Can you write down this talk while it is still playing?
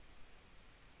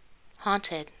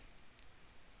Haunted.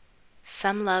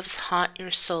 Some loves haunt your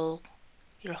soul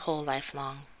your whole life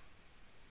long.